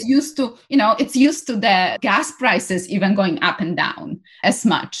 It's used to, it's used to the gas prices even going up and down as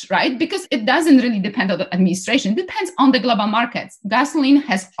much, right? Because it doesn't really depend on the administration. It depends on the global markets. Gasoline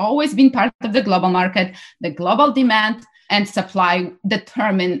has always been part of the global market. The global demand and supply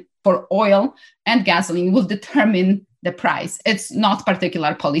determine for oil and gasoline will determine the price. It's not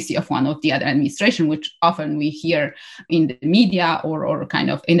particular policy of one or the other administration, which often we hear in the media or kind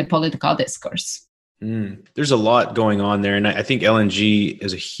of in the political discourse. There's a lot going on there. And I think LNG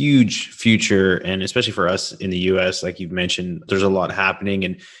is a huge future. And especially for us in the US, like you've mentioned, there's a lot happening.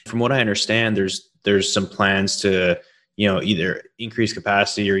 And from what I understand, there's some plans to, either increase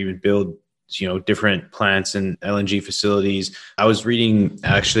capacity or even build, different plants and LNG facilities. I was reading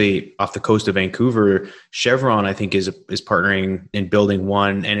actually off the coast of Vancouver, Chevron, I think is partnering in building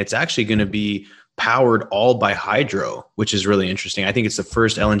one. And it's actually going to be powered all by hydro, which is really interesting. I think it's the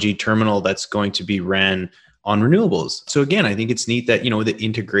first LNG terminal that's going to be ran on renewables. So again, I think it's neat that, the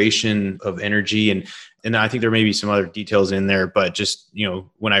integration of energy and I think there may be some other details in there, but just,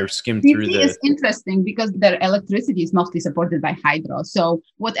 when I skimmed through it's interesting because their electricity is mostly supported by hydro. So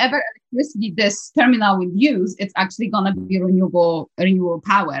whatever electricity this terminal will use, it's actually going to be renewable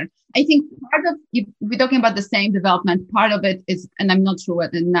power. I think part of, if we're talking about the same development, part of it is, and I'm not sure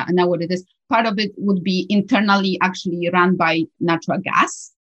what it is, part of it would be internally actually run by natural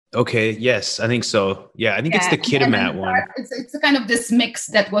gas. Okay. Yes, I think so. Yeah, I think it's the Kitimat one. It's kind of this mix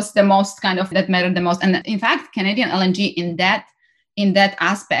that was the most that mattered the most. And in fact, Canadian LNG in that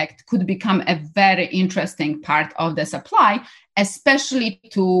aspect could become a very interesting part of the supply, especially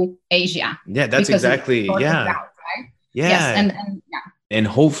to Asia. Yeah, that's exactly. Yeah. Route, right? Yeah. Yes, and yeah. And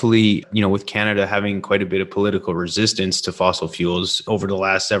hopefully, with Canada having quite a bit of political resistance to fossil fuels over the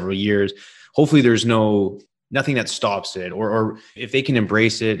last several years, hopefully there's nothing that stops it, or if they can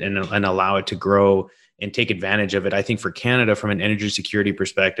embrace it and allow it to grow and take advantage of it. I think for Canada, from an energy security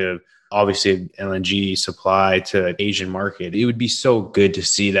perspective, obviously LNG supply to Asian market, it would be so good to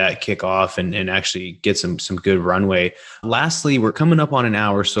see that kick off and actually get some good runway. Lastly, we're coming up on an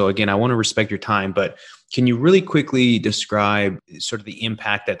hour. So again, I want to respect your time, but can you really quickly describe sort of the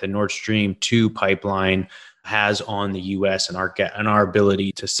impact that the Nord Stream 2 pipeline has on the US and our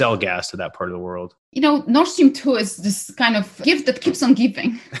ability to sell gas to that part of the world? Nord Stream 2 is this kind of gift that keeps on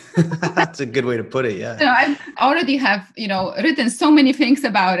giving. That's a good way to put it. Yeah. I already have, written so many things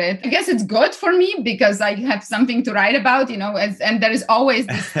about it. I guess it's good for me because I have something to write about, and there is always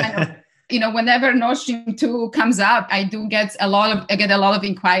this kind of, whenever Nord Stream 2 comes up, I do get a lot of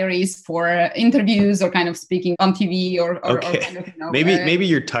inquiries for interviews or kind of speaking on TV or okay. Or kind of, maybe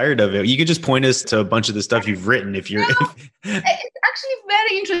you're tired of it. You could just point us to a bunch of the stuff you've written if you're. It's actually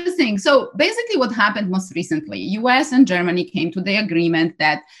very interesting. So basically what happened most recently, US and Germany came to the agreement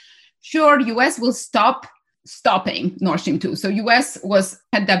that sure, US will stopping Nord Stream 2. So US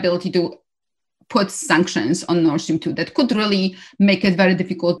had the ability to put sanctions on Nord Stream 2 that could really make it very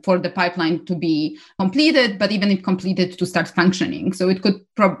difficult for the pipeline to be completed, but even if completed, to start functioning. So it could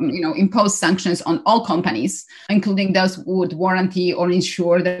impose sanctions on all companies, including those who would warranty or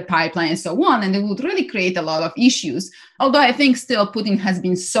insure the pipeline and so on. And it would really create a lot of issues. Although I think still Putin has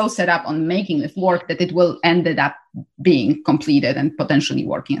been so set up on making it work that it will ended up being completed and potentially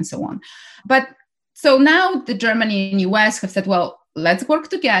working and so on. But so now the Germany and US have said, well, let's work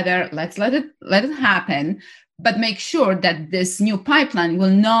together. Let's let it happen, but make sure that this new pipeline will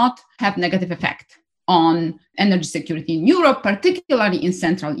not have negative effect on energy security in Europe, particularly in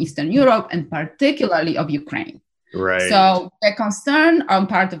Central and Eastern Europe, and particularly of Ukraine. Right. So the concern on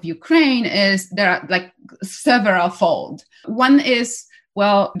part of Ukraine is there are like several fold. One is,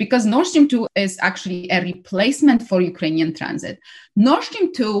 well, because Nord Stream 2 is actually a replacement for Ukrainian transit. Nord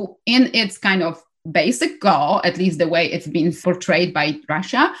Stream 2, in its kind of basic goal, at least the way it's been portrayed by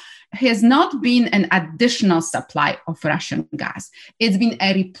Russia, has not been an additional supply of Russian gas. It's been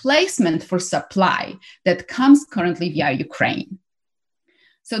a replacement for supply that comes currently via Ukraine.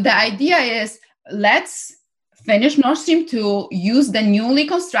 So the idea is, let's finish Nord Stream 2, use the newly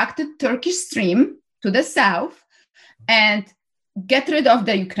constructed Turkish stream to the south, and get rid of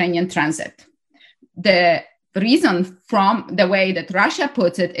the Ukrainian transit. The reason, from the way that Russia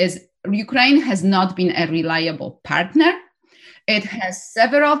puts it, is Ukraine has not been a reliable partner. It has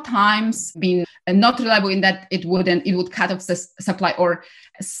several times been not reliable in that it would cut off the supply or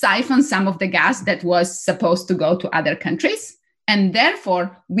siphon some of the gas that was supposed to go to other countries. And therefore,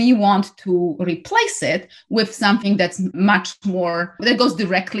 we want to replace it with something that's much more, that goes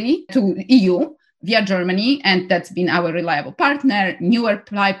directly to EU via Germany. And that's been our reliable partner, newer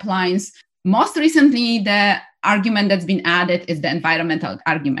pipelines. Most recently, the argument that's been added is the environmental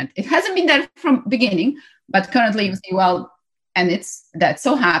argument. It hasn't been there from beginning, but currently you say, well, and it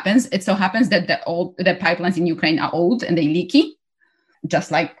so happens that the pipelines in Ukraine are old and they leaky, just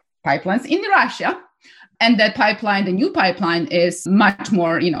like pipelines in Russia. And that pipeline, the new pipeline, is much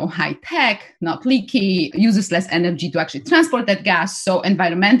more, high tech, not leaky, uses less energy to actually transport that gas. So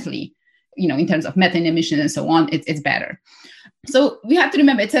environmentally, in terms of methane emission and so on, it's better. So we have to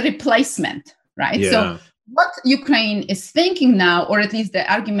remember it's a replacement, right? Yeah. So what Ukraine is thinking now, or at least the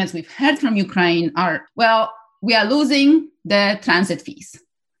arguments we've heard from Ukraine are, well, we are losing the transit fees,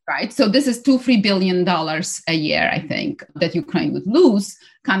 right? So this is $2-3 billion a year, I think, that Ukraine would lose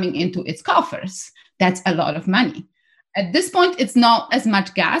coming into its coffers. That's a lot of money. At this point, it's not as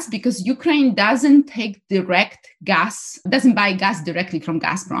much gas because Ukraine doesn't take direct gas, doesn't buy gas directly from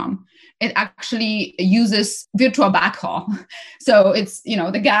Gazprom. It actually uses virtual backhaul. So it's,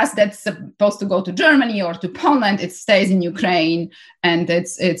 the gas that's supposed to go to Germany or to Poland, it stays in Ukraine, and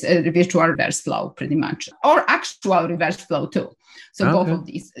it's a virtual reverse flow pretty much, or actual reverse flow too. So both of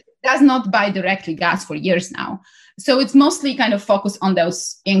these. It does not buy directly gas for years now. So it's mostly kind of focused on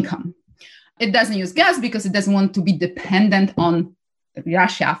those income. It doesn't use gas because it doesn't want to be dependent on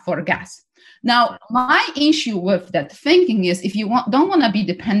Russia for gas. Now, my issue with that thinking is if you don't want to be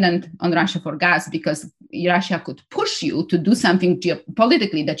dependent on Russia for gas because Russia could push you to do something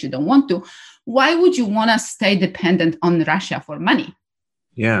geopolitically that you don't want to, why would you want to stay dependent on Russia for money?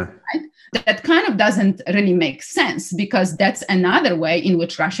 Yeah. Right? That kind of doesn't really make sense because that's another way in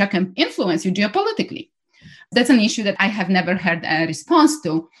which Russia can influence you geopolitically. That's an issue that I have never heard a response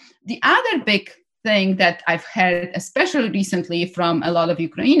to. The other big thing that I've heard, especially recently from a lot of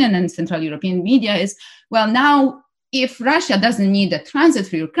Ukrainian and Central European media is, well, now if Russia doesn't need a transit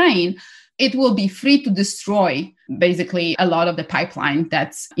for Ukraine, it will be free to destroy basically a lot of the pipeline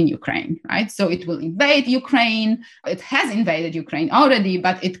that's in Ukraine, right? So it will invade Ukraine. It has invaded Ukraine already,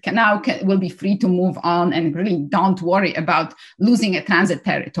 but it will be free to move on and really don't worry about losing a transit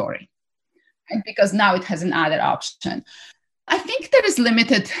territory, right? Because now it has another option. I think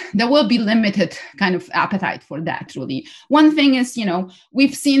there will be limited kind of appetite for that, really. One thing is,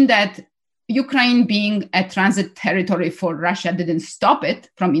 we've seen that Ukraine being a transit territory for Russia didn't stop it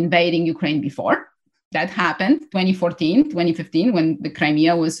from invading Ukraine before. That happened 2014, 2015, when the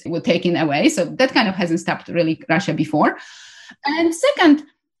Crimea was taken away. So that kind of hasn't stopped really Russia before. And second,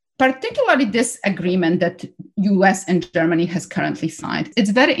 particularly this agreement that US and Germany has currently signed, it's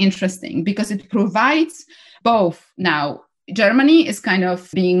very interesting because it provides both now. Germany is kind of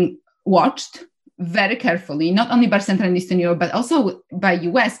being watched very carefully, not only by Central and Eastern Europe, but also by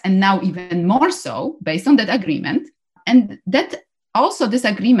US, and now even more so based on that agreement. And that also this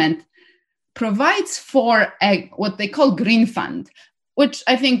agreement provides for what they call green fund, which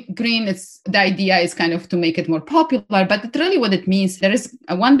I think the idea is kind of to make it more popular, but really what it means, there is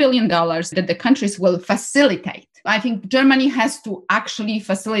 $1 billion that the countries will facilitate. I think Germany has to actually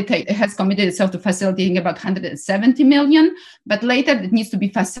facilitate, it has committed itself to facilitating about 170 million, but later it needs to be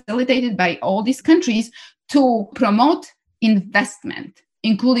facilitated by all these countries to promote investment,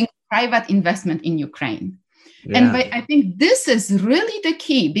 including private investment in Ukraine. Yeah. And I think this is really the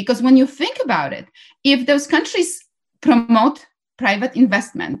key, because when you think about it, if those countries promote private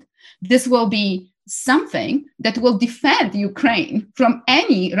investment, this will be something that will defend Ukraine from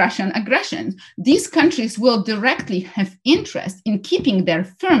any Russian aggression. These countries will directly have interest in keeping their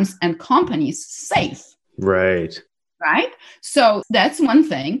firms and companies safe. Right. So that's one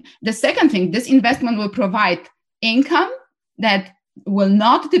thing. The second thing, this investment will provide income that will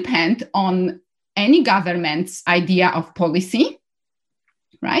not depend on any government's idea of policy,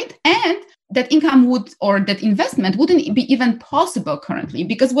 right? And that income that investment wouldn't be even possible currently,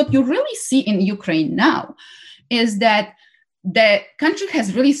 because what you really see in Ukraine now is that the country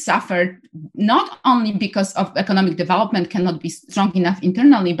has really suffered, not only because of economic development cannot be strong enough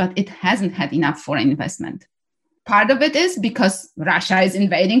internally, but it hasn't had enough foreign investment. Part of it is because Russia is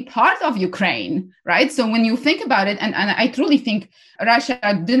invading part of Ukraine, right? So when you think about it, and I truly think Russia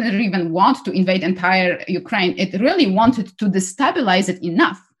didn't even want to invade entire Ukraine, it really wanted to destabilize it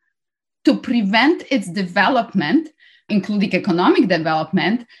enough to prevent its development, including economic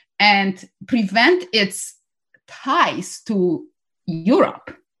development, and prevent its ties to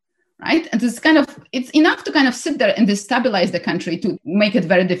Europe, right? And it's enough to kind of sit there and destabilize the country to make it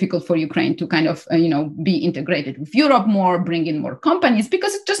very difficult for Ukraine to kind of, be integrated with Europe more, bring in more companies,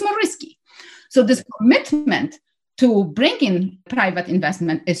 because it's just more risky. So this commitment to bring in private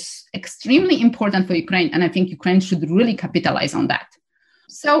investment is extremely important for Ukraine. And I think Ukraine should really capitalize on that.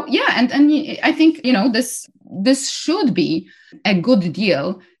 So, yeah, and I think, this should be a good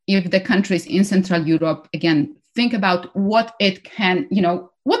deal if the countries in Central Europe, again, think about what it can,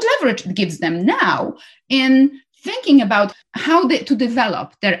 what leverage it gives them now in thinking about how to develop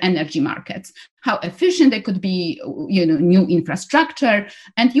their energy markets, how efficient they could be, new infrastructure.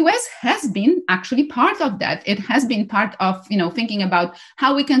 And US has been actually part of that. It has been part of, thinking about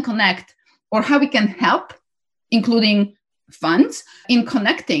how we can connect or how we can help, including funds, in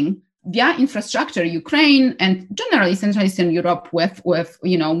connecting via infrastructure, Ukraine and generally Central Eastern Europe with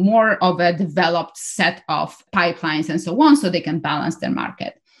more of a developed set of pipelines and so on, so they can balance their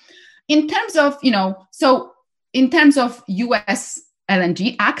market. In terms of, in terms of US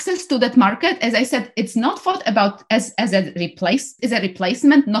LNG access to that market, as I said, it's not thought about as a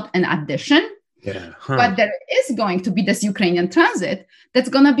replacement, not an addition. Yeah. But there is going to be this Ukrainian transit that's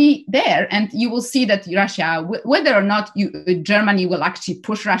going to be there. And you will see that Russia, whether or not Germany will actually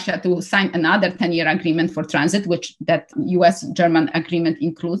push Russia to sign another 10-year agreement for transit, which that US-German agreement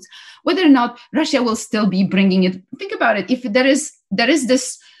includes, whether or not Russia will still be bringing it. Think about it. If there is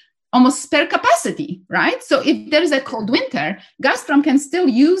this almost spare capacity, right? So if there is a cold winter, Gazprom can still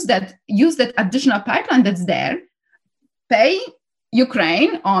use that additional pipeline that's there, pay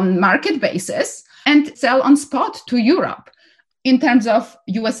Ukraine on market basis and sell on spot to Europe. In terms of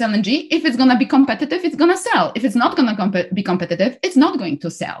US LNG, if it's going to be competitive, it's going to sell. If it's not going to be competitive, it's not going to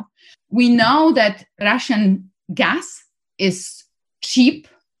sell. We know that Russian gas is cheap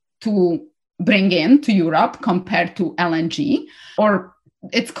to bring in to Europe compared to LNG, or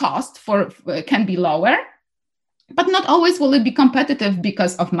its cost can be lower, but not always will it be competitive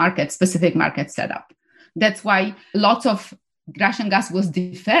because of specific market setup. That's why lots of Russian gas was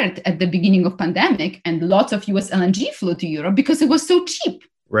deferred at the beginning of pandemic, and lots of US LNG flew to Europe because it was so cheap.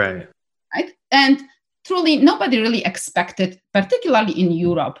 Right. And truly, nobody really expected, particularly in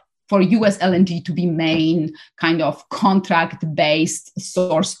Europe, for US LNG to be main kind of contract-based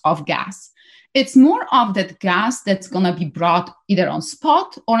source of gas. It's more of that gas that's going to be brought either on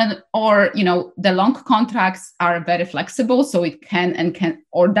spot or the long contracts are very flexible, so it can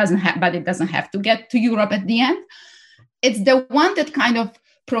or doesn't have, but it doesn't have to get to Europe at the end. It's the one that kind of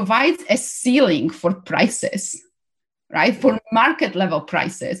provides a ceiling for prices, right? For market level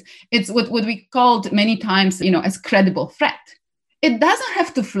prices. It's what we called many times, as credible threat. It doesn't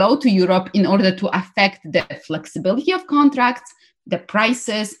have to flow to Europe in order to affect the flexibility of contracts, the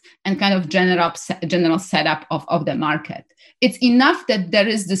prices, and kind of general setup of the market. It's enough that there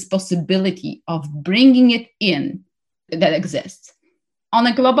is this possibility of bringing it in that exists. On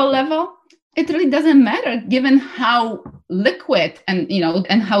a global level, it really doesn't matter given how liquid and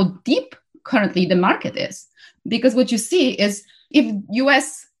how deep currently the market is. Because what you see is if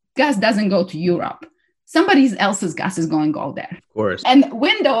US gas doesn't go to Europe, somebody else's gas is going to go there. Of course. And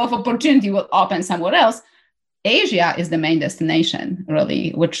window of opportunity will open somewhere else. Asia is the main destination,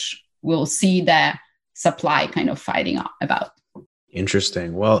 really, which we'll see the supply kind of fighting about.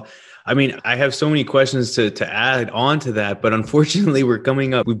 Interesting. Well, I mean, I have so many questions to add on to that, but unfortunately we've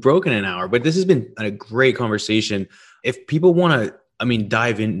broken an hour, but this has been a great conversation. If people want to,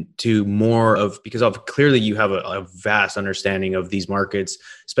 dive into more because clearly you have a vast understanding of these markets,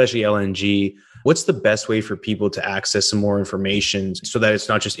 especially LNG. What's the best way for people to access some more information so that it's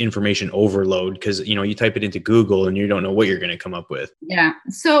not just information overload? Because, you type it into Google and you don't know what you're going to come up with. Yeah.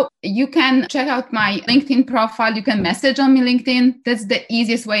 So you can check out my LinkedIn profile. You can message on me LinkedIn. That's the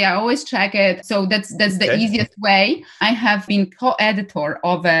easiest way. I always check it. So that's the easiest way. I have been co-editor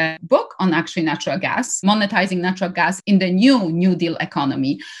of a book on actually natural gas, monetizing natural gas in the New Deal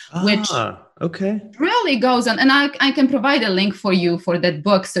economy, which really goes on. And I can provide a link for you for that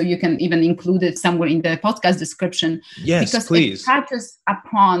book, so you can even include it somewhere in the podcast description. Yes, because please. It touches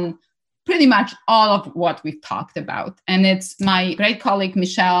upon pretty much all of what we've talked about. And it's my great colleague,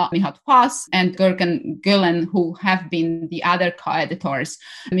 Michelle Michot-Foss and Gürgen Gülen, who have been the other co-editors.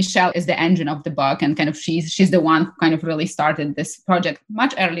 Michelle is the engine of the book, and kind of she's the one who kind of really started this project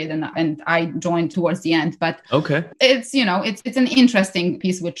much earlier and I joined towards the end. But it's, it's an interesting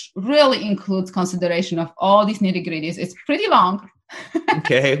piece, which really includes consideration of all these nitty-gritties. It's pretty long.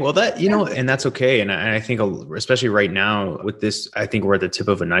 Okay. Well, and that's okay. And I think especially right now with this, I think we're at the tip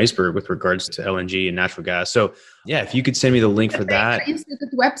of an iceberg with regards to LNG and natural gas. So yeah, if you could send me the link for that. The Institute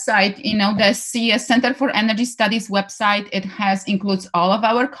website, the CS Center for Energy Studies website, it includes all of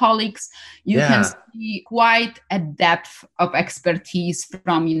our colleagues. You can see quite a depth of expertise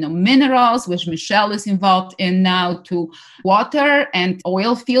from, minerals, which Michelle is involved in now, to water and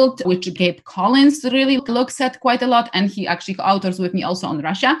oil field, which Gabe Collins really looks at quite a lot. And he actually authors with me also on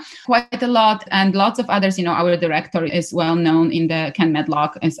Russia quite a lot, and lots of others. Our director is well known in Ken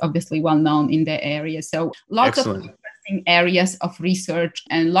Medlock is obviously well known in the area. So lots of interesting areas of research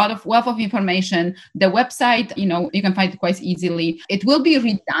and a lot of wealth of information. The website, you can find it quite easily. It will be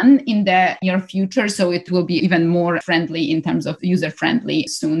redone in the near future, so it will be even more friendly in terms of user friendly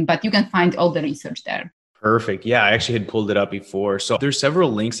soon, but you can find all the research there. Perfect. Yeah, I actually had pulled it up before. So there's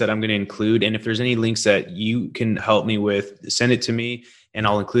several links that I'm going to include. And if there's any links that you can help me with, send it to me and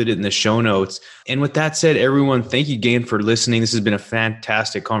I'll include it in the show notes. And with that said, everyone, thank you again for listening. This has been a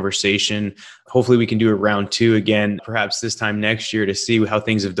fantastic conversation. Hopefully we can do a round 2 again, perhaps this time next year, to see how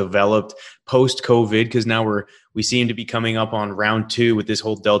things have developed post-COVID, because now we seem to be coming up on round 2 with this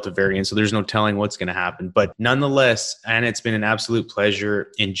whole Delta variant. So there's no telling what's going to happen. But nonetheless, Anna, it's been an absolute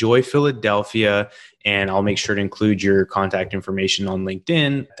pleasure. Enjoy Philadelphia. And I'll make sure to include your contact information on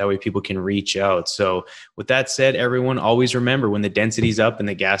LinkedIn. That way people can reach out. So with that said, everyone, always remember, when the density's up and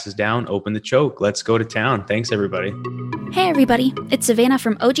the gas is down, open the choke. Let's go to town. Thanks, everybody. Hey, everybody. It's Savannah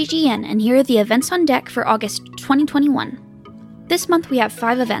from OGGN, and here are the events on deck for August 2021. This month we have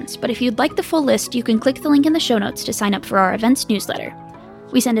 5 events, but if you'd like the full list, you can click the link in the show notes to sign up for our events newsletter.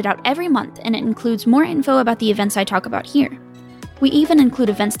 We send it out every month, and it includes more info about the events I talk about here. We even include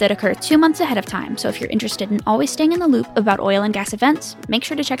events that occur 2 months ahead of time, so if you're interested in always staying in the loop about oil and gas events, make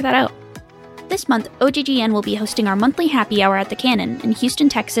sure to check that out. This month, OGGN will be hosting our monthly happy hour at the Cannon in Houston,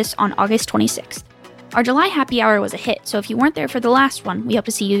 Texas on August 26th. Our July happy hour was a hit, so if you weren't there for the last one, we hope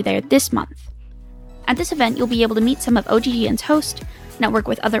to see you there this month. At this event, you'll be able to meet some of OGGN's hosts, network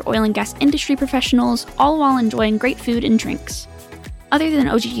with other oil and gas industry professionals, all while enjoying great food and drinks. Other than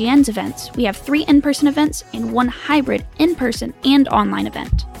OGGN's events, we have 3 in-person events and 1 hybrid in-person and online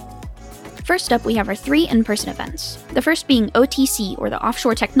event. First up, we have our 3 in-person events. The first being OTC, or the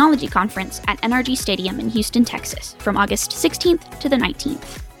Offshore Technology Conference, at NRG Stadium in Houston, Texas, from August 16th to the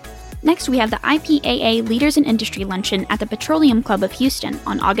 19th. Next, we have the IPAA Leaders in Industry Luncheon at the Petroleum Club of Houston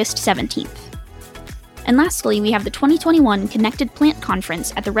on August 17th. And lastly, we have the 2021 Connected Plant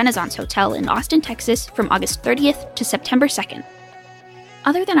Conference at the Renaissance Hotel in Austin, Texas, from August 30th to September 2nd.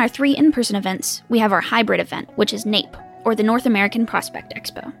 Other than our 3 in-person events, we have our hybrid event, which is NAPE, or the North American Prospect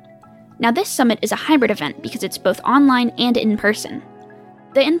Expo. Now, this summit is a hybrid event because it's both online and in-person.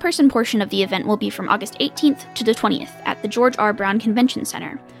 The in-person portion of the event will be from August 18th to the 20th at the George R. Brown Convention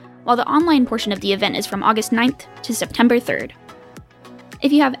Center, while the online portion of the event is from August 9th to September 3rd.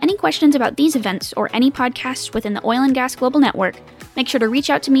 If you have any questions about these events or any podcasts within the Oil and Gas Global Network, make sure to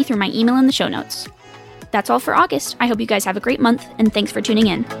reach out to me through my email in the show notes. That's all for August. I hope you guys have a great month, and thanks for tuning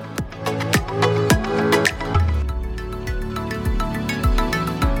in.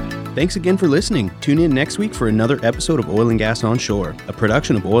 Thanks again for listening. Tune in next week for another episode of Oil and Gas Onshore, a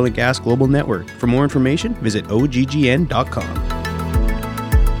production of Oil and Gas Global Network. For more information, visit oggn.com.